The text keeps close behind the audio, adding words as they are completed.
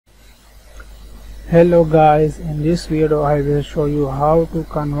Hello guys, in this video I will show you how to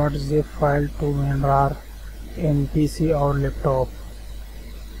convert zip file to Winrar in PC or laptop.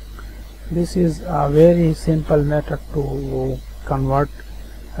 This is a very simple method to convert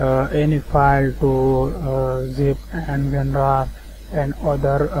any file to zip and Winrar and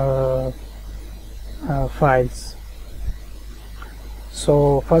other files.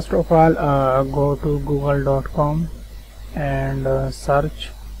 So first of all, go to google.com and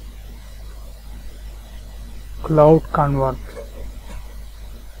search cloud convert.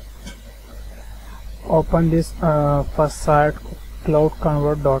 Open this first site,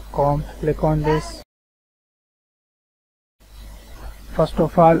 cloudconvert.com. click on this. First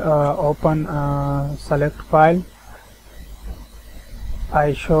of all, open select file.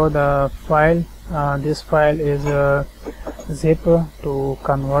 I show the file. This file is zip to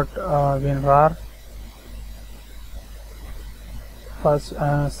convert Winrar. First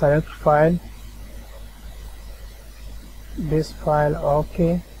select file, this file.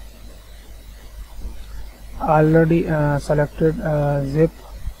 OK, already selected zip,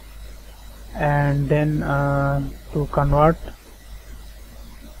 and then to convert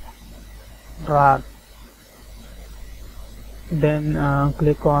RAR, then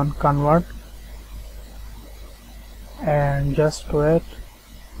click on convert and just wait.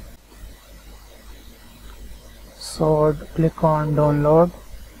 So click on download,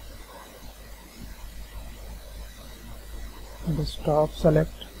 desktop,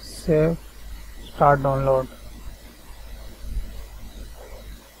 select save, start download.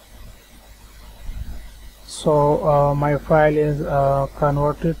 So my file is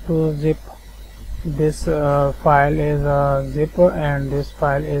converted to zip. This file is zip and this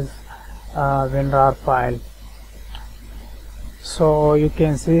file is Winrar file. So you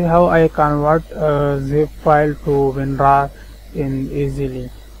can see how I convert zip file to Winrar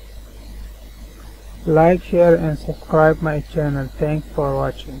easily. Like, share and subscribe my channel. Thanks for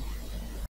watching.